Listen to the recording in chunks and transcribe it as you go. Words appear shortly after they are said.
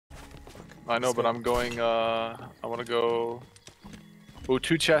I know, but I'm going, I want to go... Oh,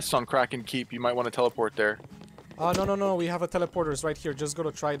 2 chests on Kraken Keep. You might want to teleport there. No. We have a teleporters right here. Just go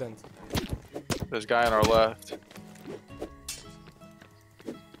to Trident. There's a guy on our left.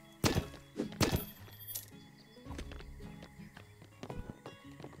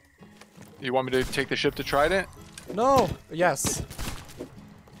 You want me to take the ship to Trident? No! Yes.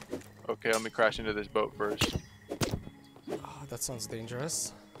 Okay, let me crash into this boat first. Oh, that sounds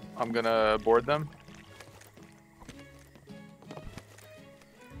dangerous. I'm gonna board them.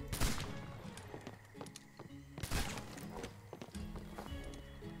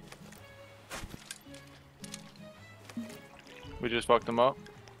 We just fucked them up.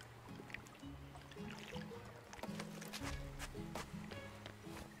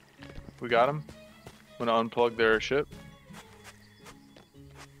 We got them. I'm gonna unplug their ship.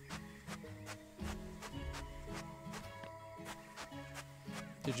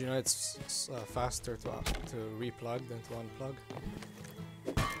 Did you know it's faster to replug than to unplug?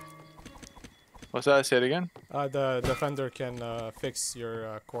 What's that? Say it again. The defender can fix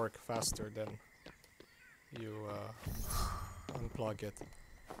your cork faster than you unplug it.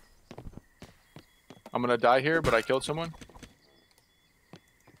 I'm gonna die here, but I killed someone.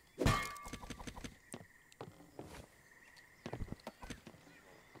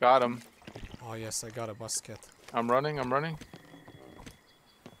 Got him. Oh yes, I got a musket. I'm running.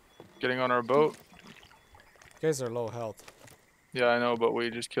 Getting on our boat. You guys are low health. Yeah, I know, but we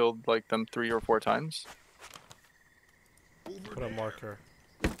just killed like them 3 or 4 times. Put a marker.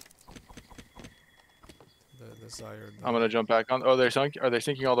 The desired. I'm gonna jump back on. Oh, they're sunk. Are they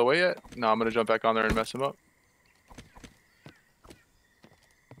sinking all the way yet? No, I'm gonna jump back on there and mess them up.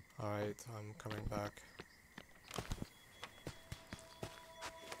 Alright, I'm coming back.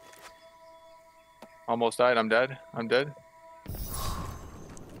 Almost died. I'm dead. I'm dead.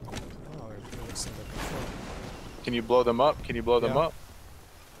 Oh, we're mixing the control. Can you blow them up? Can you blow them up?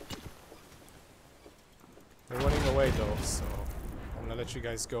 They're running away though, so I'm gonna let you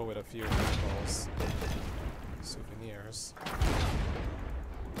guys go with a few balls. Souvenirs.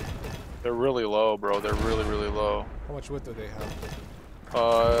 They're really low, bro. They're really low. How much wood do they have?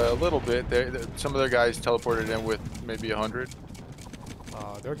 A little bit. Some of their guys teleported in with maybe 100.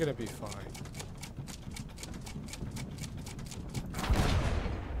 They're gonna be fine.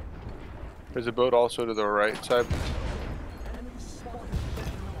 There's a boat also to the right side.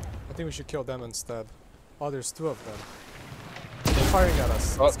 I think we should kill them instead. Oh, there's 2 of them. They're firing at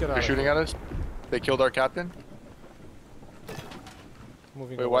us. Let's get out. They're shooting at us. They killed our captain.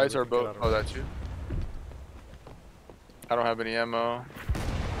 Moving Wait, why is our boat? Oh, that's you. I don't have any ammo.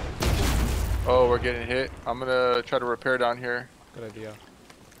 Oh, we're getting hit. I'm gonna try to repair down here. Good idea.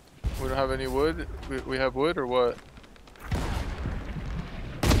 We don't have any wood. We have wood or what?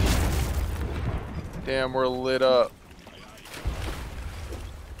 Damn, we're lit up.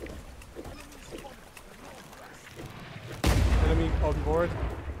 Enemy on board.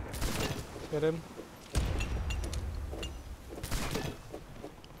 Hit him.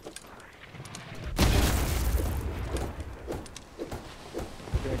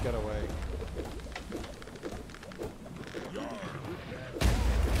 We're gonna get away.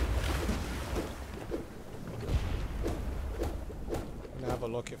 I'm gonna have a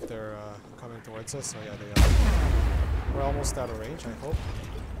look if they're coming towards us. Oh yeah, they are. We're almost out of range, I hope.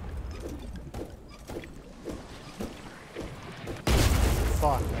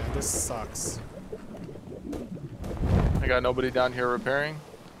 Fuck, man, this sucks. I got nobody down here repairing.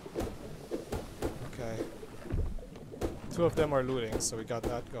 Okay. 2 of them are looting, so we got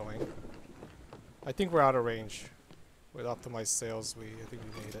that going. I think we're out of range. With optimized sails, I think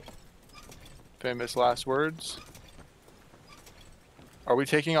we made it. Famous last words. Are we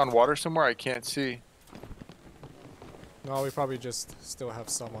taking on water somewhere? I can't see. No, we probably just still have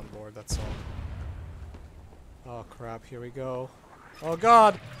some on board, that's all. Oh crap, here we go. Oh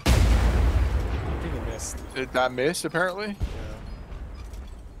god! I think he missed. Did that miss, apparently?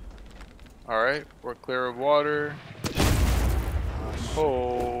 Yeah. Alright, we're clear of water.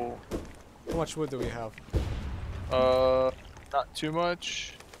 Oh. How much wood do we have? Not too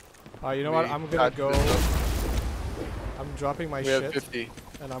much. You know what? I'm gonna go. I'm dropping my shit. We have 50.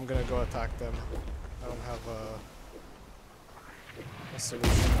 And I'm gonna go attack them. I don't have a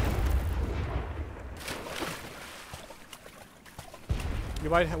solution. You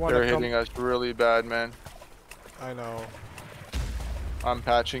might want to They're hitting us really bad, man. I know. I'm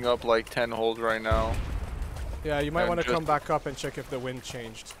patching up like 10 holes right now. Yeah, you might want to come back up and check if the wind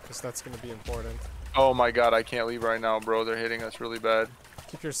changed, because that's going to be important. Oh my god, I can't leave right now, bro. They're hitting us really bad.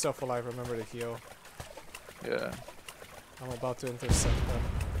 Keep yourself alive. Remember to heal. Yeah. I'm about to intercept them.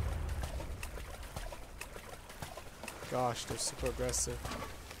 gosh, they're super aggressive.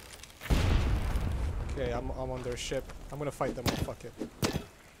 Okay, I'm on their ship. I'm gonna fight them all, fuck it.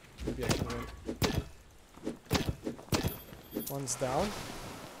 Maybe I can win. One's down.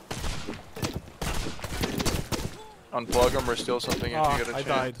 Unplug them or steal something if you get a chance. I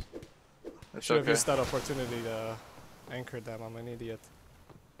died. That's Should have okay. used that opportunity to anchor them. I'm an idiot.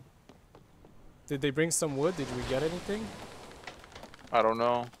 Did they bring some wood? Did we get anything? I don't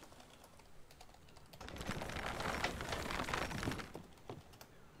know.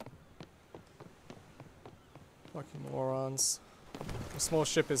 Fucking morons. A small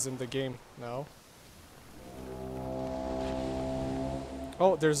ship is in the game now.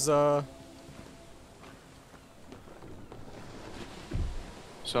 Oh, there's some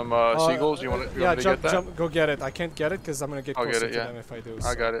seagulls. You want to yeah, get that? jump, go get it. I can't get it because I'm gonna get closer to yeah. them if I do.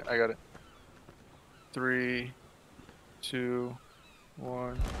 I got it. 3, 2,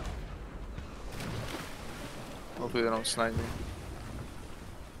 1. Hopefully they don't snipe me.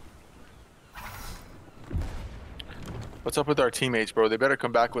 What's up with our teammates, bro? They better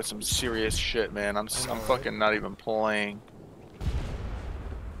come back with some serious shit, man. I'm fucking not even playing.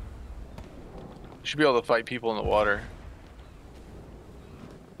 Should be able to fight people in the water.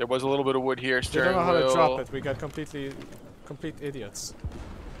 There was a little bit of wood here. They don't know how to drop it. We got complete idiots.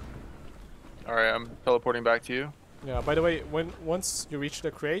 All right, I'm teleporting back to you. Yeah. By the way, once you reach the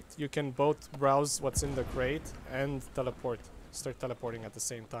crate, you can both browse what's in the crate and teleport. Start teleporting at the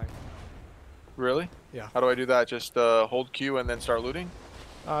same time. Really? Yeah. How do I do that? Just hold Q and then start looting?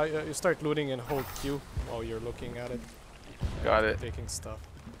 You start looting and hold Q while you're looking at it. Got it. Taking stuff.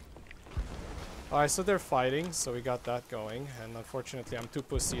 Alright, so they're fighting, so we got that going, and unfortunately I'm too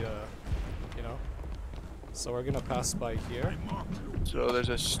pussy to, you know. So we're gonna pass by here. So there's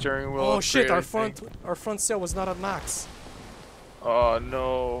a steering wheel. Oh shit! upgrade, Our front sail was not at max. Oh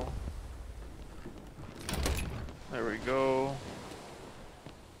no. There we go.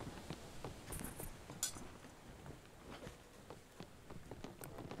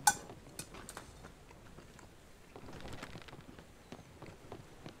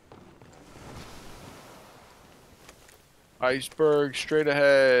 Iceberg straight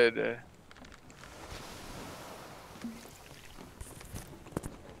ahead.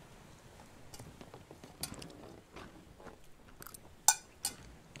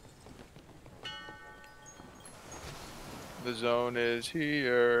 The zone is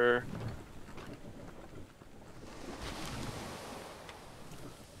here.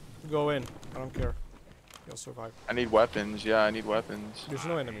 Go in. I don't care. You'll survive. I need weapons. Yeah, I need weapons. There's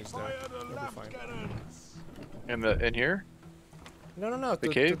no enemies there. You'll be fine. In here? No. The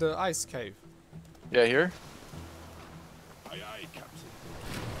cave? To the ice cave. Yeah, here. Aye, aye, Captain.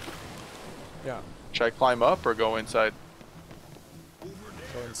 Yeah. Should I climb up or go inside?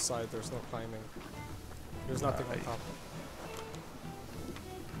 Go inside. There's no climbing. There's nothing on top.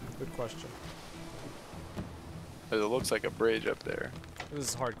 Good question. It looks like a bridge up there. This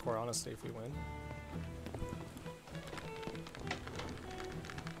is hardcore, honestly, if we win.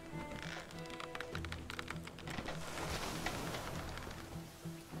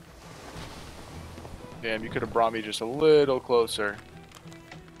 Damn, you could have brought me just a little closer.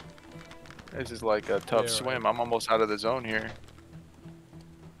 This is like a tough swim. I'm almost out of the zone here.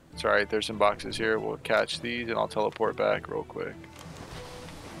 It's alright, there's some boxes here. We'll catch these and I'll teleport back real quick.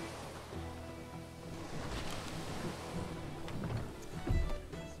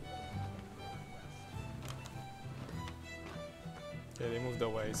 Okay, they moved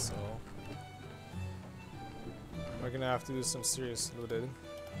away, so we're gonna have to do some serious looting.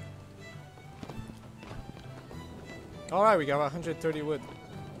 Alright, we got 130 wood.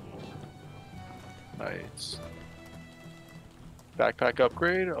 Nice. Backpack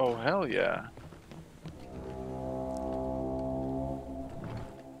upgrade? Oh, hell yeah.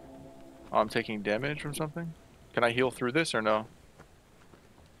 Oh, I'm taking damage from something? Can I heal through this or no?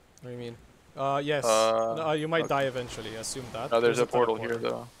 What do you mean? Yes. No, you might die eventually, assume that. Oh, there's a portal here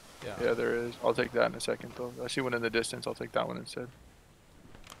though. Yeah. Yeah, there is. I'll take that in a second though. I see one in the distance. I'll take that one instead.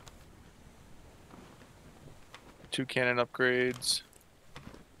 2 cannon upgrades.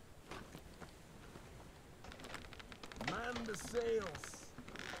 Man the sails.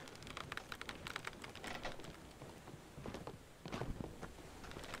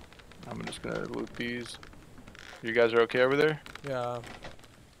 I'm just gonna loot these. You guys are okay over there? Yeah.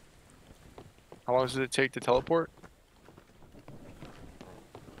 How long does it take to teleport?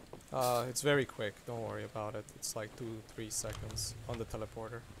 It's very quick. Don't worry about it. It's like 2-3 seconds on the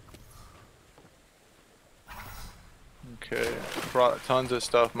teleporter. Okay. Brought tons of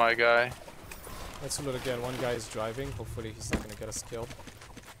stuff, my guy. Let's loot again. One guy is driving. Hopefully he's not gonna get us killed.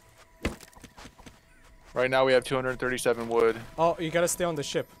 Right now we have 237 wood. Oh, you gotta stay on the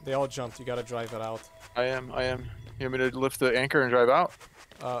ship. They all jumped. You gotta drive it out. I am. You want me to lift the anchor and drive out?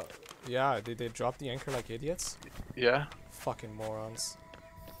 Yeah. Did they drop the anchor like idiots? Yeah. Fucking morons.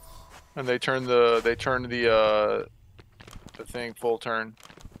 And they turn the thing full turn.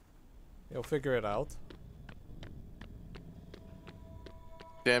 You'll figure it out.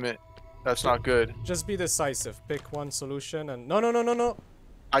 Damn it. That's not good. Just be decisive. Pick one solution and no.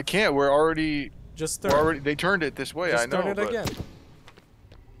 I can't. We're already. Just We're turn. already. They turned it this way. Just I know. turn it but again.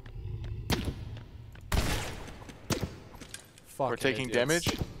 We're taking idiots.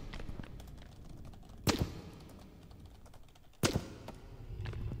 damage.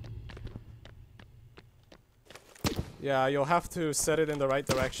 Yeah, you'll have to set it in the right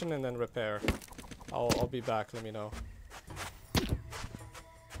direction and then repair. I'll be back. Let me know.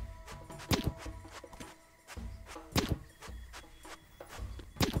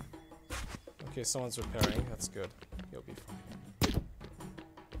 Okay, someone's repairing. That's good. You'll be fine.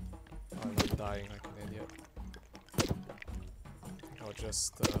 Oh, I'm not dying like an idiot. I'll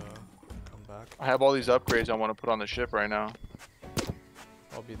just come back. I have all these upgrades I want to put on the ship right now.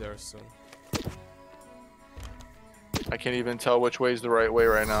 I'll be there soon. I can't even tell which way is the right way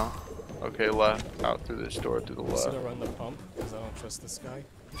right now. Okay, left. Out through this door to the I'm just left. gonna run the pump because I don't trust this guy.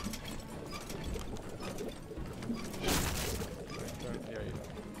 Right here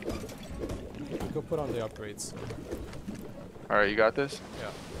you go. Go put on the upgrades. Alright, you got this?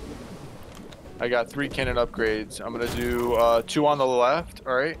 Yeah. I got 3 cannon upgrades. I'm gonna do 2 on the left,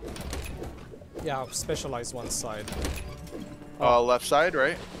 alright? Yeah, I'll specialize one side. Left side,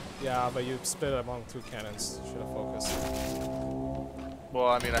 right? Yeah, but you split it among 2 cannons. Should have focused. Well,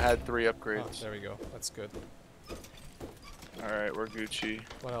 I mean, I had 3 Oh, upgrades. there we go. That's good. Alright, we're Gucci.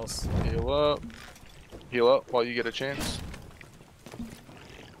 What else? Heal up. Heal up while you get a chance.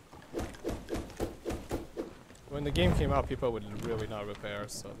 When the game came out, people would really not repair,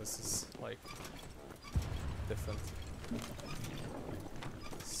 so this is like different.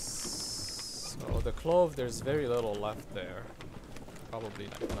 So the clove, there's very little left there. Probably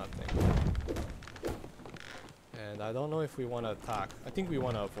like nothing. And I don't know if we want to attack. I think we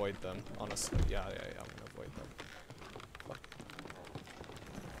want to avoid them, honestly. Yeah, I'm gonna avoid them. Fuck.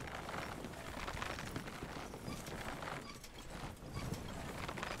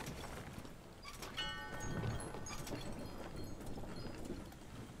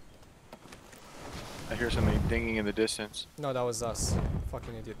 I hear something dinging in the distance. No, that was us.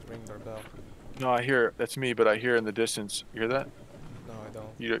 Fucking idiot, ring their bell. No, I hear, that's me, but I hear in the distance. You hear that? No, I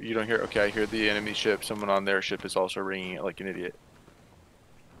don't. You don't hear? Okay, I hear the enemy ship. Someone on their ship is also ringing it like an idiot.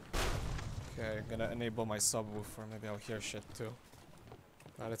 Okay, I'm gonna enable my subwoofer. Maybe I'll hear shit too.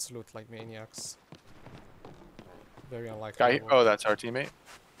 Now let's loot like maniacs. Very unlikely. Guy, oh, that's our teammate?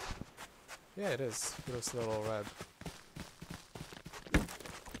 Yeah, it is. He looks a little red.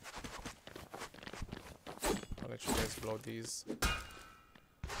 I'll let you guys blow these.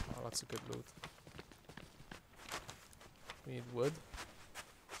 Oh, that's a good loot. We need wood.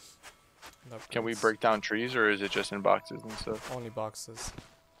 Can we Upgrades. break down trees, or is it just in boxes and stuff? Only boxes.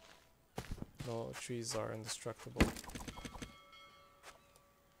 No, trees are indestructible.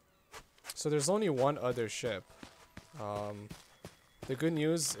 So there's only one other ship. The good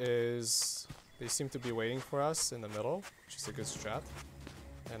news is they seem to be waiting for us in the middle, which is a good strat.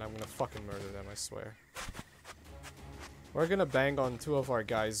 And I'm gonna fucking murder them, I swear. We're gonna bang on 2 of our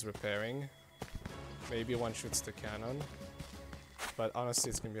guys repairing. Maybe one shoots the cannon. But honestly,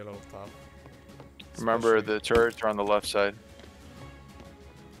 it's gonna be a little tough. Remember, Especially- the turrets are on the left side.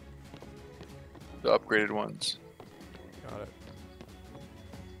 The upgraded ones. Got it.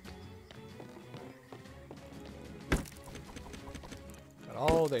 Got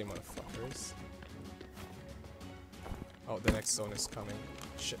all day, motherfuckers. Oh, the next zone is coming.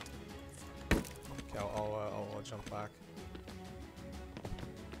 Shit. Okay, I'll jump back.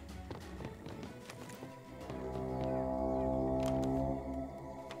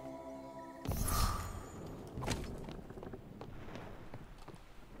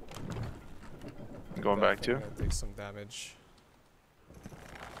 I'm going back too. I'm gonna take some damage.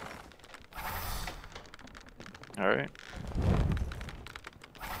 Alright.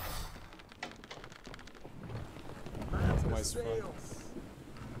 To my front.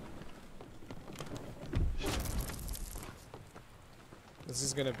 This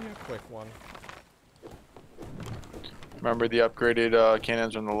is gonna be a quick one. Remember the upgraded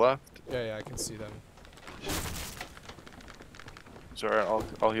cannons on the left? Yeah, I can see them. It's alright,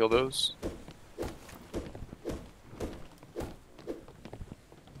 I'll heal those.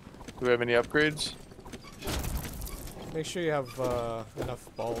 Do we have any upgrades? Make sure you have enough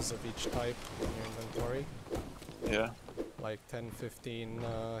balls of each type in your inventory. Yeah. Like 10, 15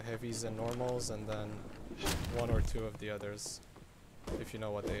 heavies and normals, and then 1 or 2 of the others, if you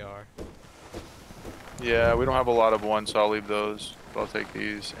know what they are. Yeah, we don't have a lot of ones, so I'll leave those. But I'll take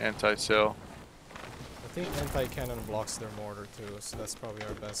these. Anti-sail. I think anti-cannon blocks their mortar too, so that's probably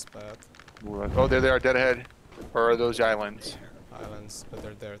our best bet. Oh, there they are, dead ahead. Or are those islands? Islands, but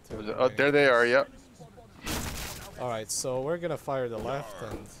they're there too. Oh, there they are, yep. Alright, so we're gonna fire the left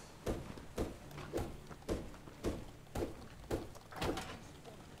and...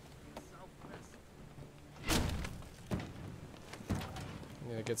 I'm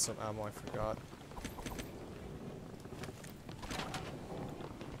gonna get some ammo, I forgot.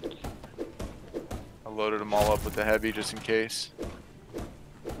 I loaded them all up with the heavy just in case.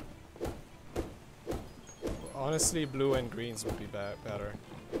 Honestly, blue and greens would be better.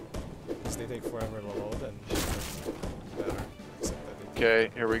 Because they take forever to load and better. Except that they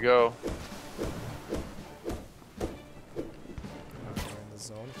Okay, here we go. we're in the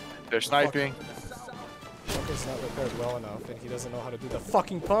zone. They're sniping. Pump is not repaired well enough and he doesn't know how to do the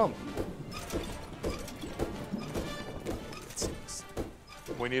fucking pump! It sucks.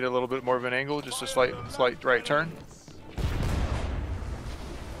 We need a little bit more of an angle, just a slight right turn.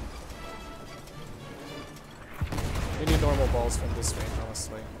 We need normal balls from this range,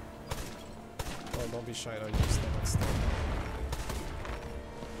 honestly. Oh, don't be shy, I'll use them instead.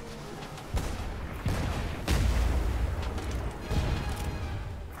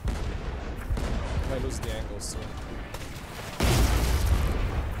 I might lose the angle soon.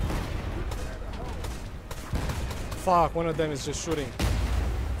 Fuck, one of them is just shooting.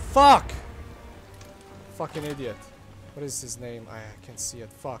 Fuck! Fucking idiot. What is his name? I can't see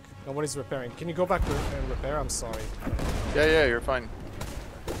it. Fuck. Nobody's repairing. Can you go back and repair? I'm sorry. Yeah, you're fine.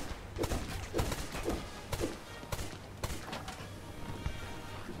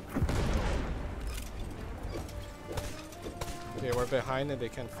 Okay, we're behind and they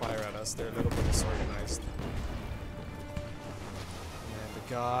can't fire at us. They're a little bit disorganized. And the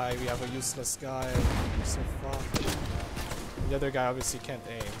guy, we have a useless guy. I'm so fucked. The other guy obviously can't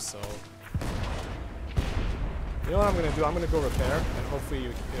aim, so... You know what I'm gonna do? I'm gonna go repair, and hopefully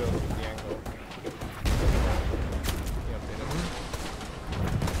it'll keep the angle. Yeah,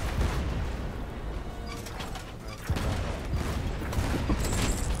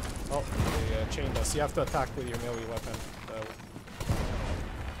 oh, they chained us. You have to attack with your melee weapon.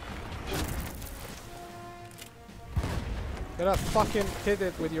 You gotta fucking hit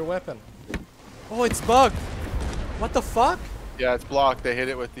it with your weapon. Oh, it's bugged! What the fuck? Yeah, it's blocked. They hit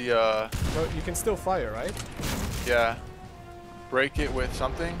it with the, But you can still fire, right? yeah. Break it with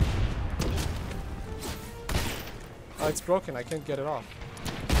something. Oh, it's broken. I can't get it off.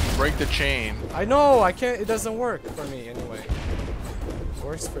 Break the chain. I know! I can't. It doesn't work for me anyway.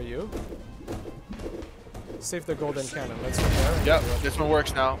 Works for you? Save the golden cannon. Let's repair. Yep, this one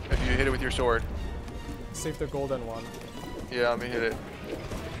works now. If you hit it with your sword. Save the golden one. Yeah, let me hit it.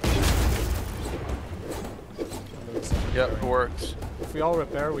 Yep, it works. If we all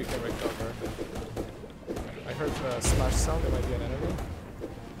repair, we can recover. I heard the splash sound. There might be an enemy.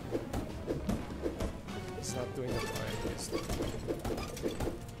 It's not doing the fire.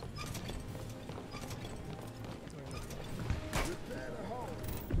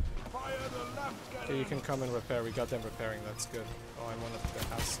 Okay, you can come and repair. We got them repairing. That's good. Oh, and one of the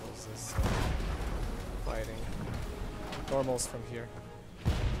hassles is fighting. Normals from here.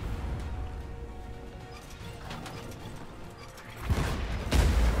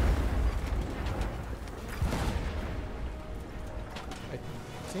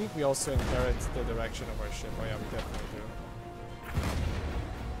 I think we also inherit the direction of our ship. Oh yeah, we definitely do.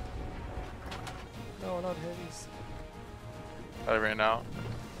 No, not heavies. I ran out.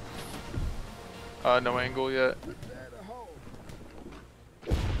 No angle yet.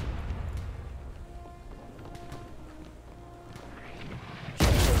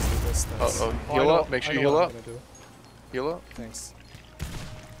 Uh-oh, heal up. Make sure you heal up. Heal up. Thanks.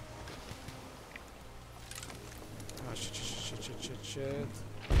 Oh, shit.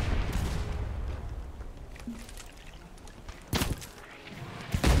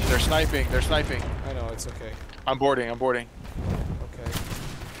 They're sniping. They're sniping. I know, it's okay. I'm boarding. Okay.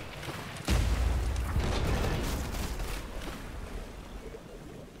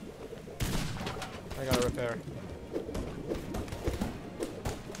 I gotta repair.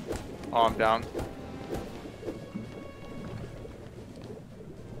 Oh, I'm down.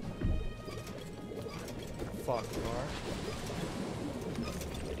 Fuck, you are.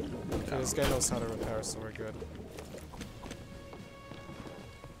 Okay, this guy knows how to repair, so we're good.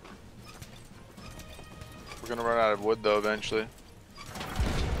 We're gonna run out of wood though eventually.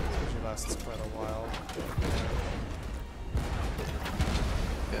 Usually lasts quite a while.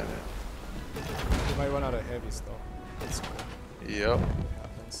 Damn it. We might run out of heavies though. That's cool. Yep. It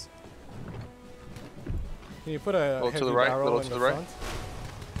happens. Can you put a Little heavy to the right, barrel little in to the the right. front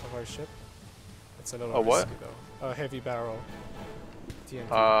of our ship? It's a little A what? risky though. A heavy barrel.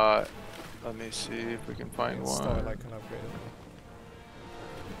 TNT. Let me see if we can find Install one. it like an upgraded one.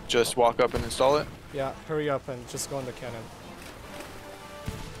 Just walk up and install it. Yeah, hurry up and just go on the cannon.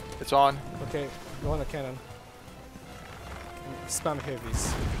 It's on. Okay, go on the cannon. Spam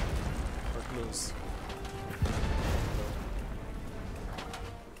heavies. Or blues.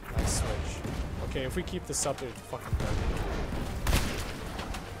 Nice switch. Okay, if we keep this up, they're fucking dead.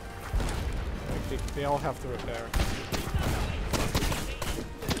 Like, they all have to repair.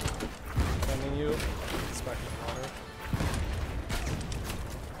 Sending you. It's back in the water.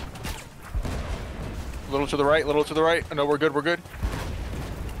 Little to the right, little to the right. No, we're good, we're good.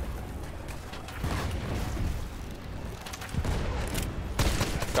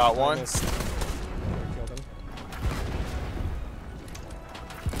 Got one. I missed. I killed him.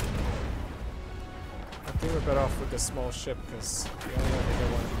 I think we're better off with the small ship because we only have to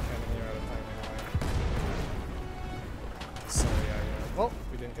get one cannon here at a time anyway. So yeah. Oh,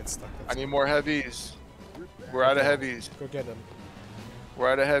 we didn't get stuck. I That's need more heavies. We're out of Okay. heavies. Go get them. We're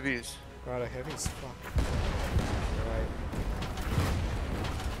out of heavies. We're out of heavies. Fuck. You're right.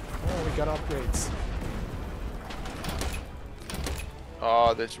 Oh, we got upgrades.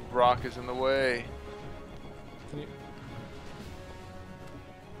 Oh, this rock is in the way. Can you?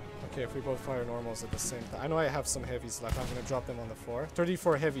 Okay, if we both fire normals at the same time. I know I have some heavies left. I'm gonna drop them on the floor.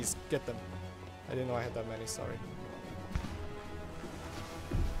 34 heavies. Get them. I didn't know I had that many. Sorry.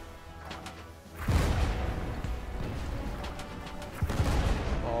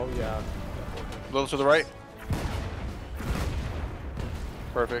 Oh yeah. Little to the right.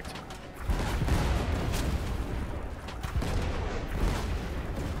 Perfect.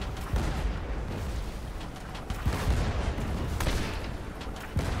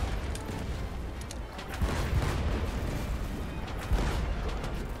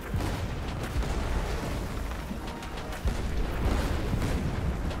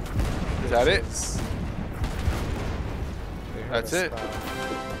 Is that it? That's it.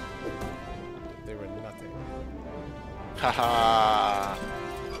 They were nothing. Haha.